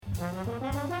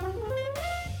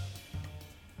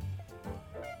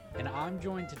I'm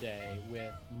joined today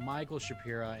with Michael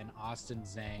Shapira and Austin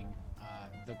Zhang,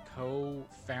 the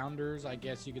co-founders, I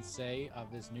guess you could say,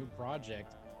 of this new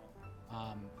project,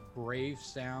 Brave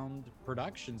Sound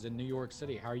Productions in New York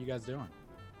City. How are you guys doing?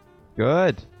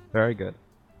 Good. Very good.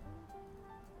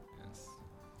 Yes.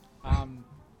 Um,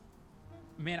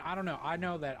 Man, I don't know. I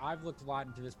know that I've looked a lot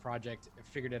into this project,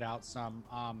 figured it out some.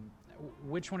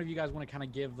 Which one of you guys want to kind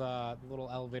of give a little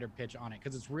elevator pitch on it?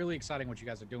 Because it's really exciting what you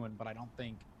guys are doing, but I don't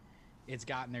think it's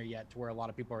gotten there yet to where a lot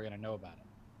of people are going to know about it.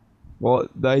 Well,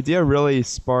 the idea really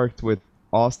sparked with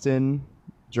Austin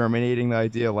germinating the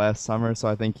idea last summer, so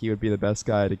I think he would be the best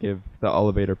guy to give the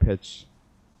elevator pitch.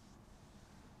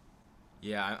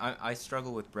 Yeah, I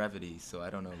struggle with brevity, so I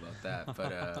don't know about that.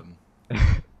 But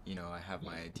I have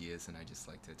my ideas, and I just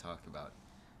like to talk about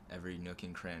every nook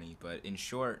and cranny. But in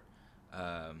short,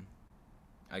 um,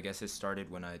 I guess it started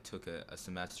when I took a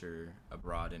semester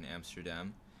abroad in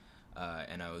Amsterdam,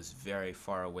 and I was very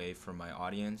far away from my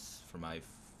audience, from my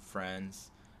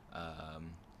friends,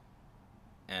 um,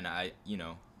 and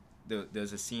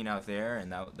there's a scene out there, and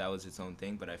that was its own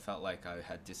thing. But I felt like I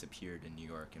had disappeared in New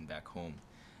York and back home,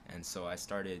 and so I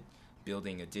started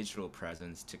building a digital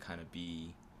presence to kind of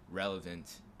be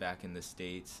relevant back in the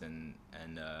States, and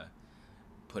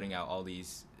putting out all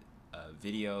these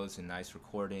videos and nice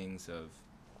recordings of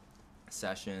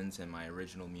sessions and my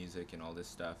original music and all this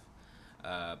stuff.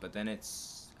 But then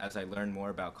it's as I learned more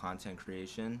about content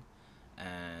creation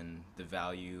and the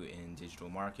value in digital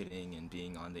marketing and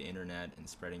being on the internet and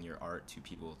spreading your art to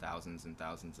people thousands and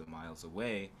thousands of miles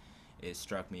away, it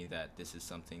struck me that this is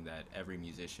something that every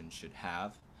musician should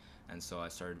have. And so I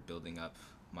started building up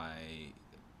my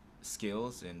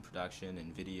skills in production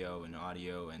and video and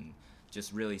audio, and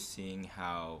just really seeing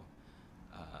how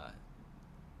uh,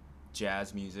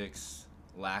 jazz music's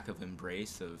lack of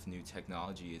embrace of new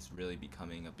technology is really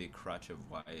becoming a big crutch of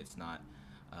why it's not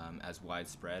as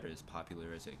widespread or as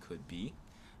popular as it could be.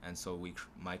 And so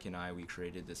Mike and I, we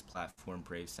created this platform,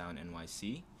 Brave Sound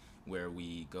NYC, where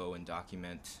we go and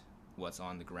document what's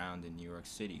on the ground in New York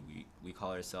City. We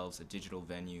call ourselves a digital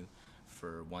venue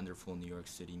for wonderful New York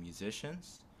City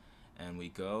musicians, and we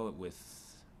go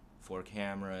with 4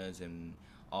 cameras and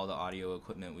all the audio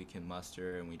equipment we can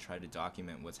muster, and we try to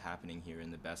document what's happening here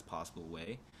in the best possible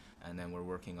way. And then we're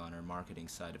working on our marketing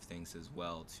side of things as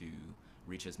well to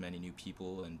reach as many new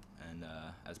people and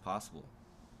as possible.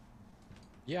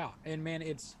 Yeah, and man,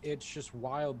 it's just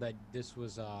wild that this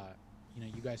was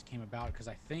you guys came about because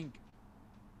I think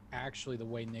actually the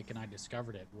way Nick and I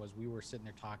discovered it was we were sitting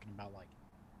there talking about like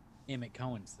Emmett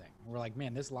Cohen's thing. We're like,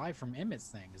 man, this live from Emmett's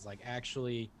thing is like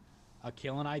actually a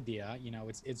killing idea.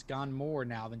 It's gone more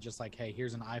now than just like, hey,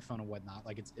 here's an iPhone and whatnot.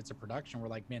 Like it's a production. We're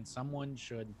like, man, someone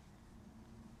should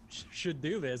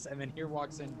do this. And then here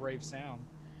walks in Brave Sound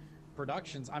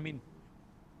Productions. I mean,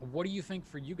 what do you think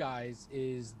for you guys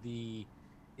is the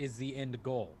end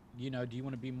goal? Do you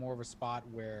want to be more of a spot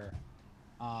where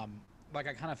like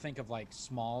I kind of think of like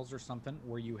Smalls or something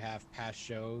where you have past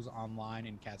shows online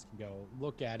and cats can go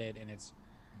look at it and it's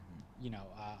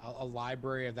a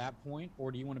library of that point,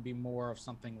 or do you want to be more of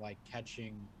something like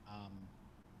catching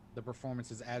the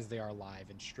performances as they are live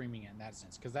and streaming it in that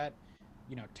sense? Because that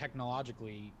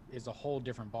technologically is a whole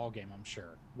different ball game, I'm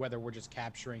sure, whether we're just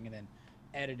capturing and then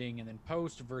editing and then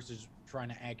post versus trying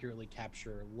to accurately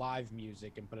capture live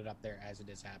music and put it up there as it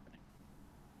is happening.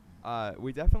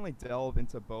 We definitely delve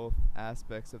into both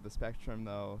aspects of the spectrum,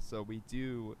 though. So we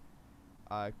do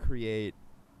create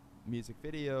music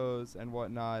videos and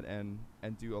whatnot, and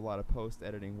do a lot of post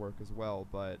editing work as well.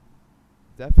 But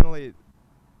definitely,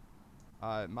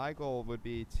 my goal would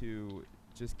be to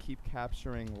just keep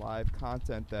capturing live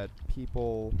content that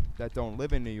people that don't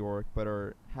live in New York but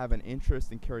have an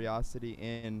interest and curiosity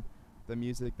in the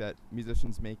music that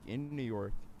musicians make in New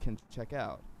York can check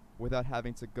out without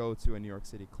having to go to a New York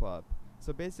City club.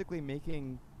 So basically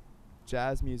making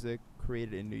jazz music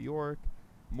created in New York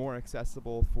more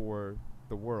accessible for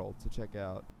the world to check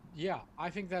out. Yeah, I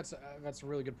think that's a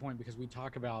really good point because we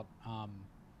talk about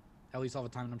at least all the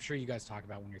time, and I'm sure you guys talk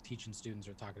about when you're teaching students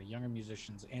or talking to younger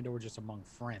musicians and or just among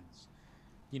friends.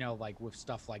 Like with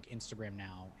stuff like Instagram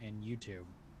now and YouTube,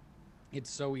 it's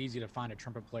so easy to find a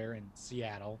trumpet player in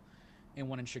Seattle and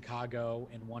one in Chicago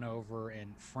and one over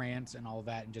in France and all of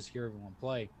that and just hear everyone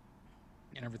play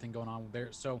and everything going on there.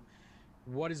 So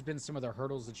what has been some of the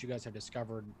hurdles that you guys have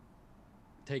discovered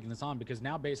taking this on? Because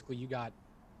now basically you got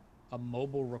a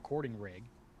mobile recording rig,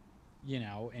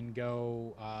 and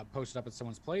go post it up at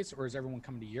someone's place, or is everyone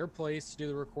coming to your place to do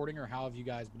the recording, or how have you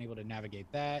guys been able to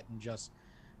navigate that and just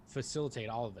facilitate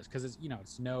all of this? Because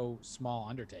it's no small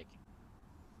undertaking.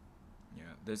 Yeah,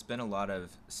 there's been a lot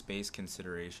of space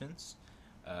considerations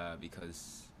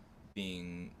because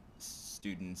being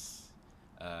students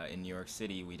in New York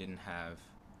City,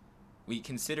 we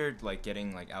considered like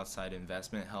getting like outside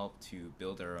investment help to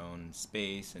build our own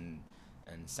space and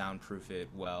soundproof it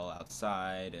well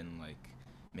outside and like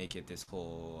make it this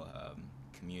whole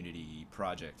community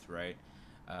project, right?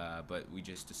 But we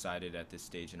just decided at this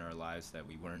stage in our lives that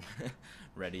we weren't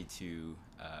ready to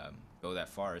go that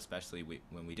far, especially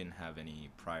when we didn't have any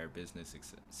prior business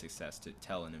success to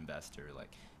tell an investor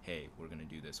like, hey, we're going to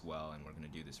do this well and we're going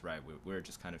to do this right. We're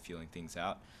just kind of feeling things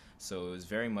out. So it was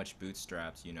very much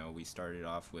bootstrapped. You know, we started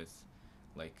off with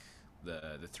like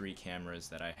the three cameras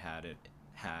that I had,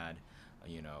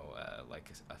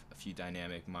 like a few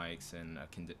dynamic mics and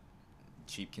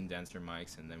cheap condenser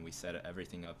mics, and then we set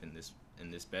everything up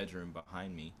in this bedroom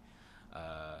behind me.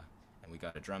 And we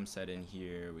got a drum set in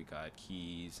here, we got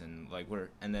keys, and like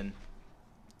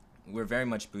we're very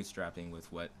much bootstrapping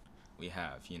with what we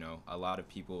have. You know, a lot of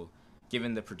people,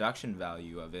 given the production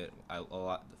value of it,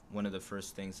 one of the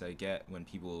first things I get when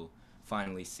people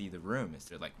finally see the room is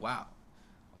they're like, wow,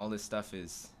 all this stuff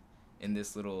is in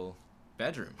this little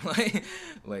bedroom.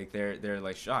 Like they're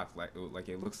like shocked, like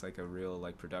it looks like a real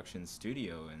like production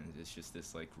studio, and it's just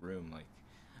this like room. Like,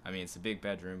 I mean, it's a big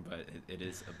bedroom, but it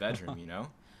is a bedroom, you know.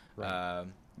 Right.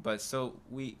 But so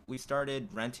we started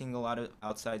renting a lot of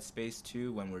outside space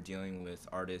too when we're dealing with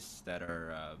artists that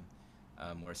are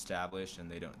more established, and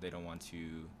they don't want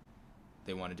to.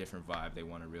 They want a different vibe. They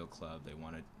want a real club. They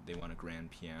want a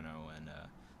grand piano, and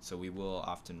so we will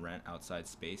often rent outside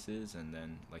spaces. And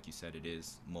then, like you said, it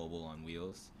is mobile on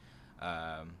wheels.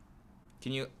 Um,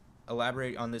 can you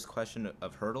elaborate on this question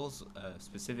of hurdles,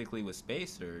 specifically with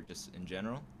space or just in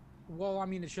general? Well, I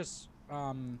mean, it's just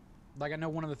like I know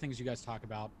one of the things you guys talk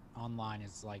about online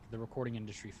is like the recording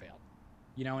industry failed,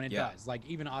 you know, and it Yeah. does. Like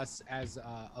even us as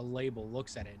a label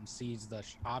looks at it and sees the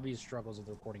obvious struggles of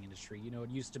the recording industry. You know,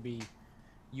 it used to be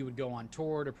you would go on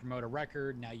tour to promote a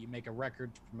record. Now you make a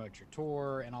record to promote your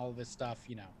tour and all of this stuff,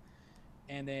 you know.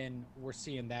 And then we're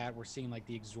seeing like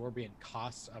the exorbitant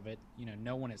costs of it. You know,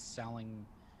 no one is selling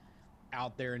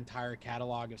out their entire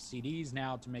catalog of CDs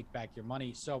now to make back your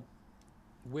money. So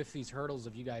with these hurdles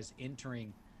of you guys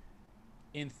entering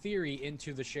in theory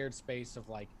into the shared space of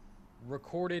like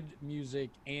recorded music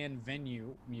and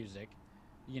venue music,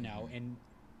 you know, Hmm. and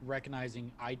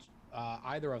recognizing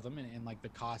either of them and like the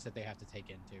cost that they have to take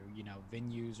into, you know,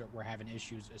 we're having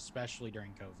issues, especially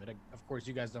during COVID. Of course,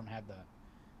 you guys don't have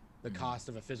the Hmm. cost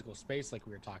of a physical space like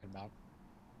we were talking about,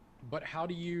 but how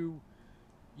do you,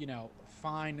 you know,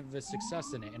 find the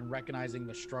success in it and recognizing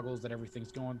the struggles that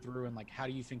everything's going through, and like how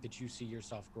do you think that you see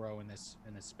yourself grow in this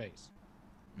space?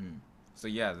 Mm. So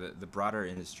yeah, the broader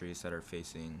industries that are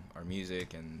facing our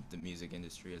music and the music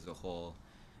industry as a whole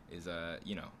is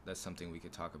that's something we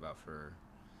could talk about for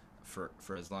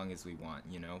as long as we want,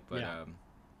 you know. But Yeah.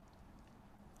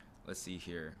 let's see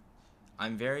here.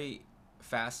 I'm very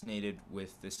fascinated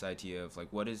with this idea of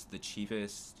like what is the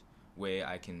cheapest way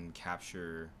I can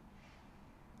capture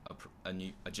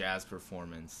a jazz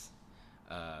performance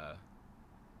uh,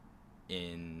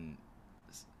 in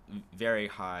very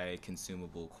high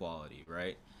consumable quality,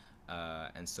 right?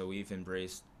 And so we've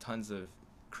embraced tons of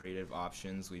creative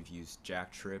options. We've used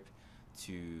Jack Trip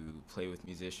to play with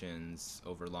musicians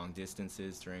over long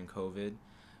distances during COVID.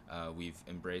 We've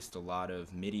embraced a lot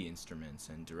of MIDI instruments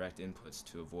and direct inputs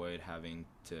to avoid having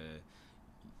to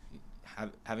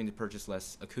purchase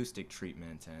less acoustic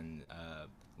treatment and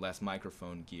less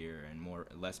microphone gear and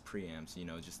less preamps. You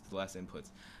know, just less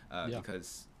inputs, Yeah.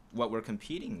 because what we're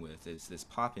competing with is this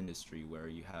pop industry where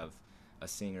you have a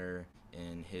singer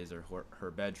in his or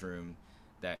her bedroom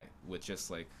that with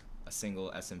just like a single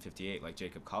SM58 like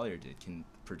Jacob Collier did can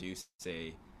produce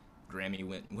a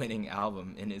winning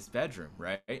album in his bedroom,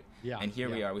 right? Yeah. And here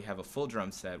Yeah. we are, we have a full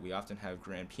drum set, we often have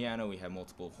grand piano, we have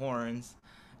multiple horns,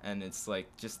 and it's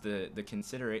like just the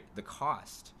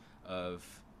cost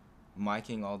of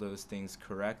miking all those things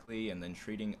correctly and then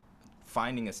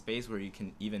finding a space where you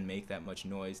can even make that much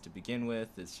noise to begin with.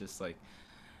 It's just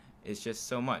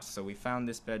so much. So we found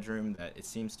this bedroom that it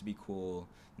seems to be cool.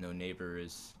 No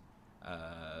neighbors,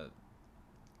 uh,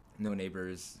 no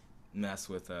neighbors mess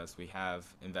with us. We have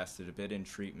invested a bit in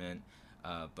treatment,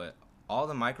 but all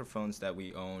the microphones that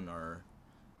we own are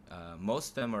most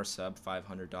of them are sub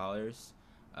 $500.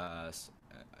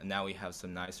 Now we have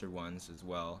some nicer ones as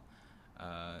well,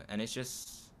 and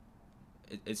it's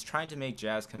trying to make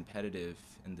jazz competitive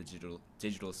in the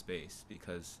digital space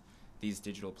because these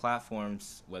digital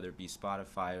platforms, whether it be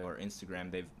Spotify or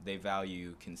Instagram, they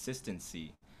value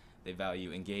consistency, they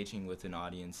value engaging with an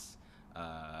audience,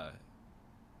 uh,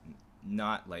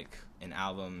 not like an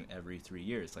album every 3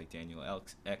 years, like Daniel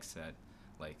X said,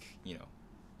 like, you know,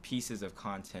 pieces of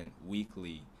content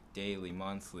weekly, daily,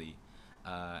 monthly,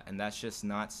 and that's just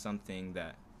not something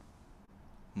that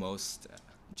most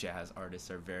jazz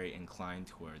artists are very inclined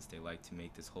towards. They like to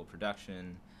make this whole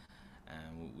production,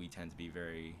 and we tend to be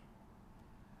very,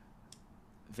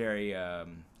 very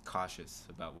cautious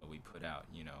about what we put out,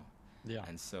 you know. Yeah.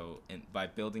 And so, by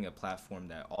building a platform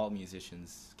that all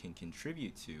musicians can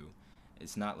contribute to,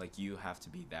 it's not like you have to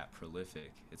be that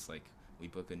prolific. It's like we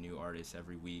book a new artist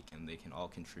every week, and they can all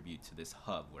contribute to this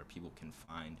hub where people can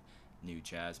find new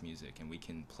jazz music, and we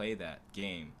can play that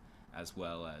game as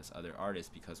well as other artists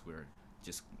because we're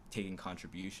just taking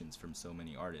contributions from so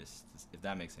many artists. If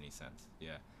that makes any sense,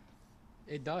 yeah.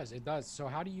 It does. It does. So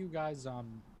how do you guys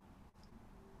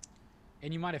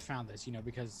and you might have found this, you know,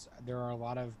 because there are a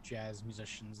lot of jazz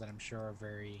musicians that I'm sure are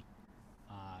very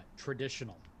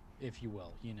traditional, if you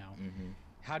will, you know. Mm-hmm.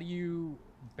 How do you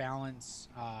balance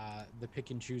the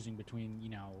pick and choosing between, you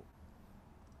know,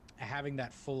 having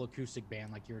that full acoustic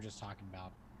band like you were just talking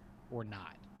about or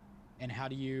not? And how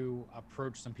do you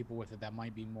approach some people with it that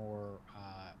might be more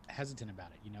hesitant about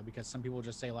it, you know, because some people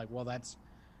just say like, well, that's,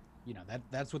 you know,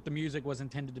 that's what the music was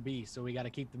intended to be, so we got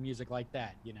to keep the music like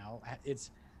that, you know.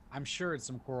 I'm sure it's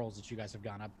some quarrels that you guys have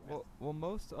gone up with. Well,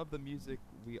 most of the music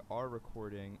we are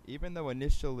recording, even though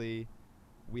initially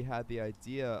we had the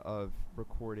idea of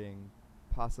recording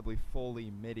possibly fully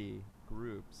MIDI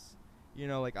groups. You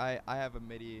know, like I have a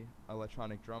MIDI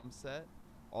electronic drum set.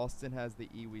 Austin has the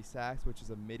Iwi sax, which is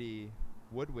a MIDI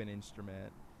woodwind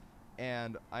instrument.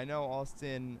 And I know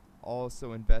Austin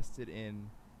also invested in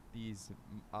these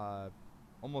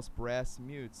almost brass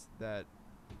mutes that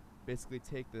basically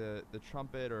take the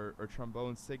trumpet or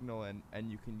trombone signal,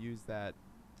 and you can use that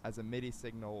as a MIDI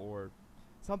signal or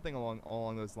something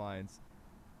along those lines.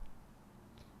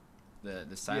 The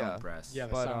silent brass. Yeah,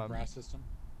 the silent brass system.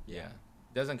 Yeah.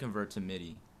 Doesn't convert to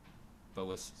MIDI, but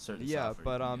with certain Yeah, software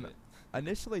but you can do it.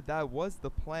 initially that was the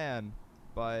plan,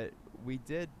 but we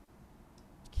did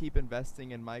keep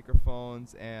investing in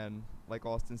microphones and, like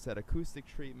Austin said, acoustic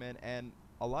treatment, and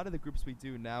a lot of the groups we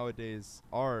do nowadays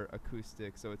are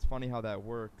acoustic, so it's funny how that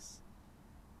works.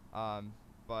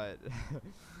 But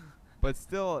but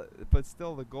still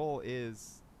the goal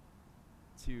is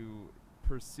to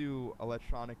pursue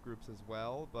electronic groups as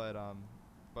well, but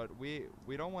we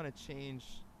don't want to change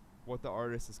what the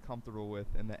artist is comfortable with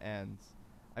in the end.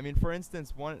 I mean, for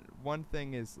instance, one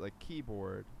thing is like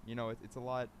keyboard. You know, it's a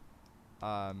lot.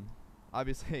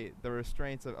 Obviously, the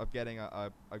restraints of getting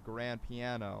a grand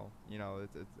piano. You know,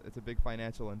 it's a big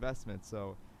financial investment.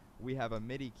 So we have a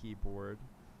MIDI keyboard,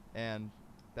 and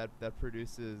that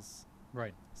produces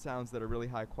sounds that are really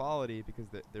high quality because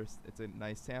it's a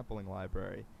nice sampling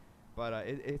library. But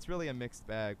it's really a mixed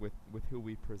bag with who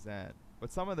we present.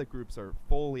 But some of the groups are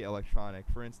fully electronic.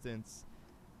 For instance,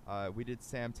 we did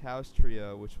Sam Tao's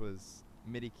trio, which was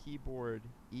MIDI keyboard,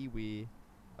 Iwi,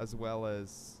 as well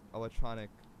as electronic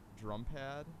drum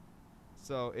pad.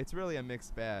 So it's really a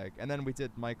mixed bag. And then we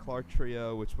did Mike Clark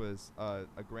trio, which was a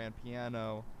grand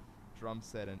piano, drum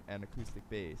set, and acoustic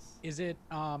bass. Is it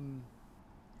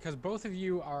because both of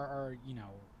you are you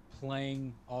know,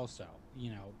 playing also,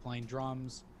 you know, playing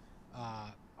drums.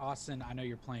 Austin, I know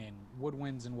you're playing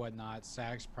woodwinds and whatnot,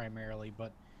 sax primarily,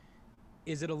 but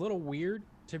is it a little weird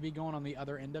to be going on the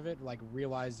other end of it, like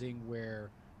realizing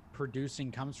where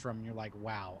producing comes from, and you're like,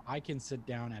 wow, I can sit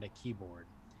down at a keyboard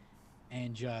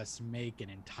and just make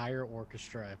an entire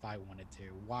orchestra if I wanted to.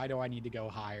 Why do I need to go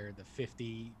hire the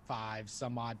 55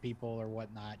 some odd people or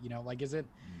whatnot? You know, like, is it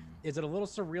a little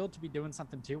surreal to be doing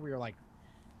something too where you're like,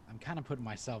 I'm kind of putting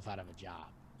myself out of a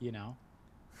job, you know?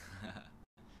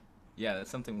 Yeah,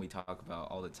 that's something we talk about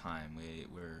all the time.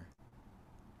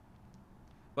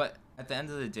 But at the end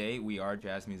of the day, we are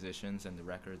jazz musicians, and the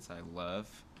records I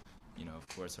love, you know, of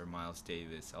course, are Miles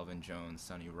Davis, Elvin Jones,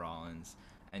 Sonny Rollins,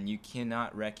 and you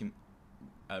cannot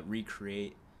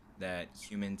recreate that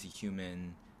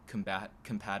human-to-human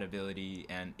compatibility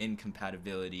and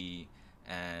incompatibility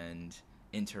and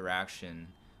interaction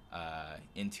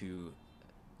into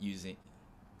using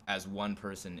as one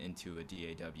person into a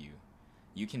DAW.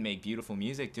 You can make beautiful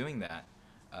music doing that,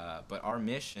 but our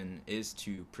mission is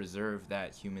to preserve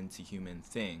that human-to-human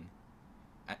thing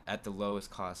at the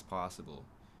lowest cost possible,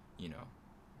 you know,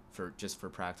 for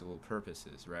practical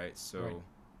purposes, right? So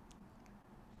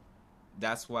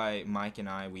that's why Mike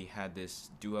and we had this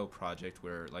duo project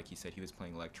where, like he said, he was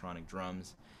playing electronic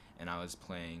drums, and I was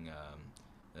playing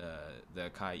the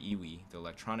Kai Iwi, the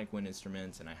electronic wind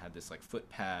instruments, and I had this like foot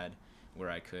pad where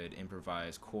I could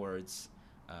improvise chords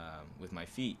with my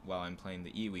feet while I'm playing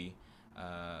the Iwi,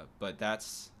 But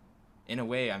that's, in a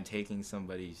way, I'm taking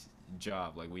somebody's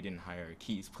job. Like, we didn't hire a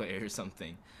keys player or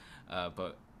something.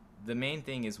 But the main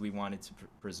thing is we wanted to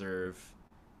preserve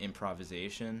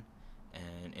improvisation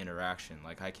and interaction.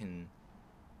 Like,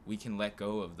 we can let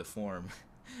go of the form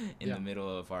in Yeah. the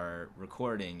middle of our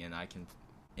recording, and I can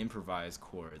improvise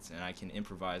chords, and I can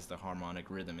improvise the harmonic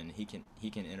rhythm, and he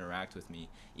can interact with me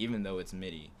even though it's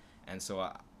MIDI. And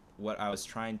so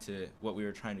what we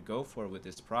were trying to go for with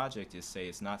this project is say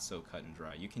it's not so cut and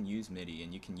dry. You can use MIDI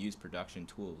and you can use production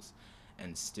tools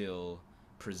and still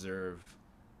preserve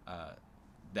uh,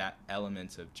 that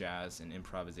element of jazz and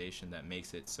improvisation that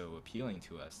makes it so appealing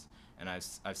to us. And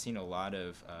I've seen a lot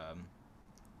of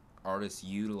artists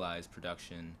utilize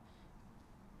production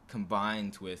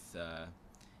combined with uh,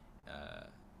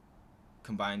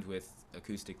 combined with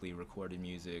acoustically recorded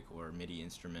music or MIDI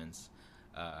instruments.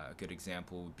 A good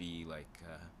example would be like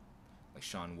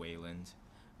Sean Wayland.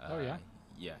 Oh Uh, yeah.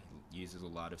 yeah, he uses a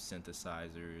lot of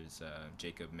synthesizers.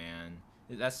 Jacob Mann.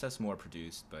 That stuff's more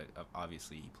produced, but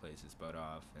obviously he plays his butt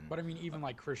off. And But I mean, even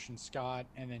like Christian Scott,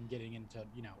 and then getting into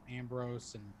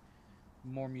Ambrose and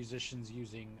more musicians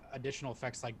using additional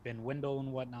effects like Ben Wendell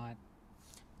and whatnot.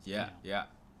 You yeah, know, yeah,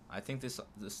 I think this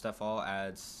stuff all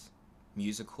adds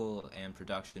musical and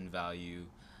production value.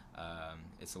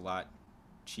 It's a lot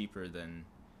cheaper than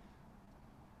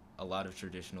a lot of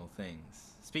traditional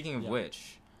things. Speaking of yeah,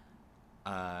 which,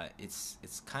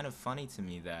 it's kind of funny to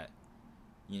me that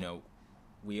you know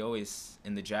we always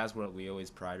in the jazz world we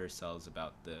always pride ourselves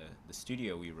about the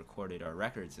studio we recorded our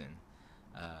records in.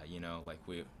 Like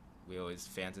we always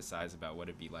fantasize about what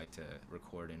it'd be like to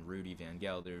record in Rudy Van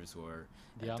Gelder's or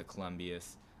at yeah. the Columbia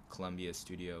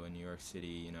studio in New York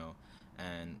City.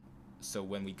 And so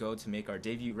when we go to make our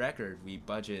debut record, we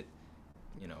budget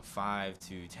 5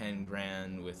 to 10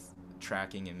 grand with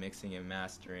tracking and mixing and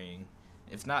mastering,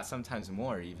 if not sometimes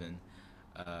more even,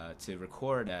 to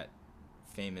record at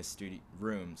famous studio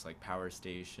rooms like Power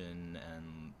Station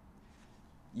and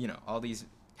all these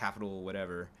Capitol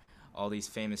whatever, all these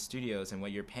famous studios, and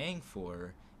what you're paying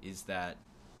for is that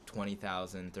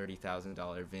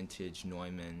 $20,000 vintage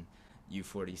Neumann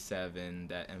U47,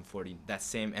 that M40, that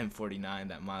same M49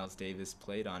 that Miles Davis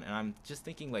played on. And I'm just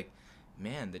thinking, like,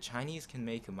 man, the Chinese can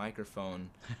make a microphone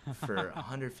for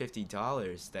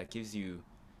 $150 that gives you,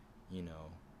 you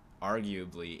know,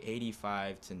 arguably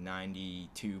 85 to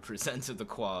 92% of the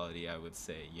quality, I would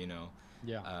say.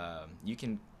 Yeah. You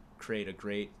can create a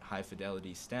great high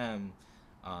fidelity stem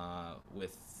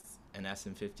with an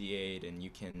SM58,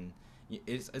 and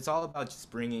it's all about just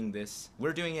bringing this.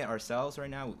 We're doing it ourselves right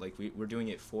now, like we're doing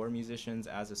it for musicians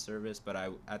as a service, but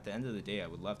at the end of the day I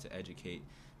would love to educate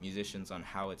musicians on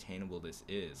how attainable this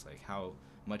is, like how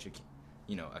much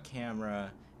a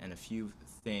camera and a few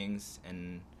things,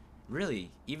 and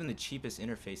really even the cheapest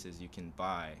interfaces you can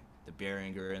buy, the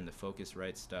Behringer and the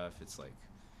Focusrite stuff.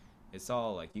 It's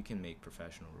all like you can make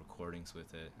professional recordings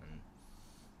with it. And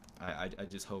I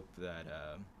just hope that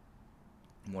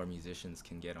more musicians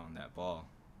can get on that ball.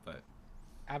 But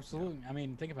yeah. Absolutely. I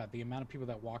mean, think about the amount of people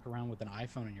that walk around with an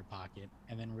iPhone in your pocket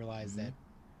and then realize Hmm. that,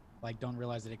 like, don't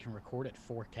realize that it can record at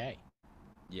 4K.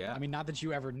 Yeah. I mean, not that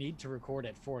you ever need to record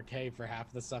at 4K for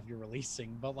half the stuff you're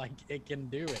releasing, but like it can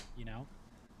do it.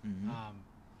 Hmm. Um,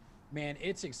 man,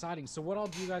 it's exciting. So, what all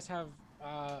do you guys have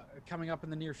coming up in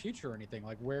the near future or anything?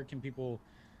 Like, where can people?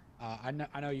 I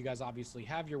know you guys obviously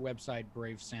have your website,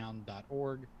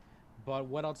 bravesound.org, but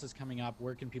what else is coming up?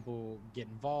 Where can people get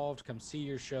involved, come see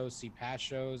your shows, see past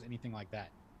shows, anything like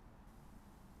that?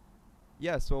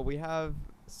 Yes, well, we have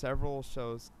several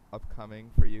shows upcoming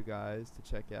for you guys to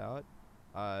check out.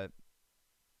 Uh,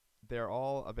 they're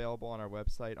all available on our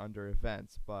website under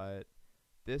events, but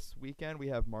this weekend we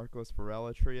have Marcos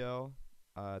Varela Trio.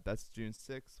 That's June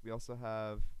 6th. We also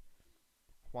have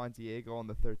Juan Diego on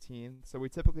the 13th. So we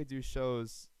typically do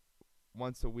shows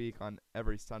once a week on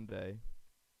every Sunday.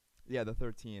 Yeah, the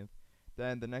 13th.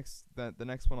 Then the next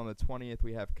one on the 20th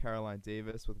we have Caroline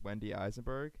Davis with Wendy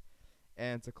Eisenberg.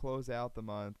 And to close out the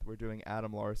month, we're doing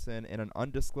Adam Larson in an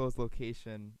undisclosed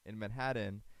location in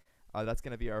Manhattan. That's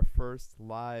going to be our first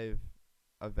live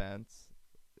event.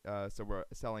 So we're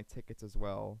selling tickets as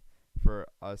well for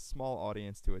a small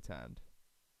audience to attend.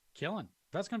 Killing.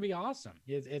 That's gonna be awesome.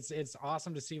 It's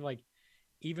awesome to see, like,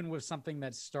 even with something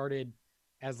that started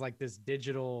as like this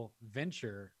digital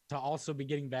venture to also be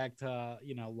getting back to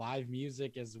live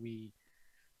music as we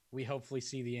hopefully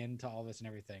see the end to all this and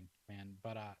everything, man.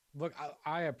 But look,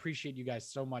 I appreciate you guys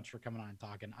so much for coming on and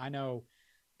talking. I know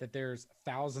that there's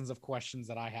thousands of questions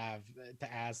that I have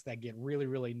to ask that get really,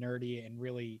 really nerdy and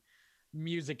really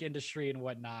music industry and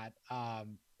whatnot.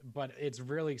 but it's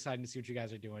really exciting to see what you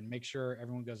guys are doing. Make sure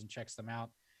everyone goes and checks them out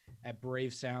at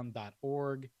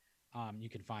bravesound.org. You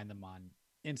can find them on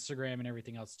Instagram and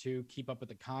everything else too. Keep up with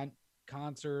the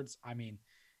concerts. I mean,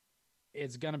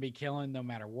 it's going to be killing no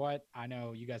matter what. I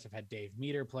know you guys have had Dave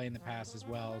Meter play in the past as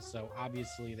well. So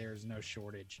obviously there's no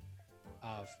shortage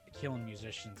of killing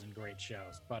musicians and great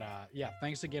shows. But yeah,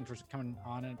 thanks again for coming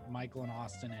on, Michael and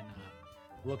Austin, and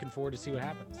looking forward to see what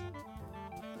happens.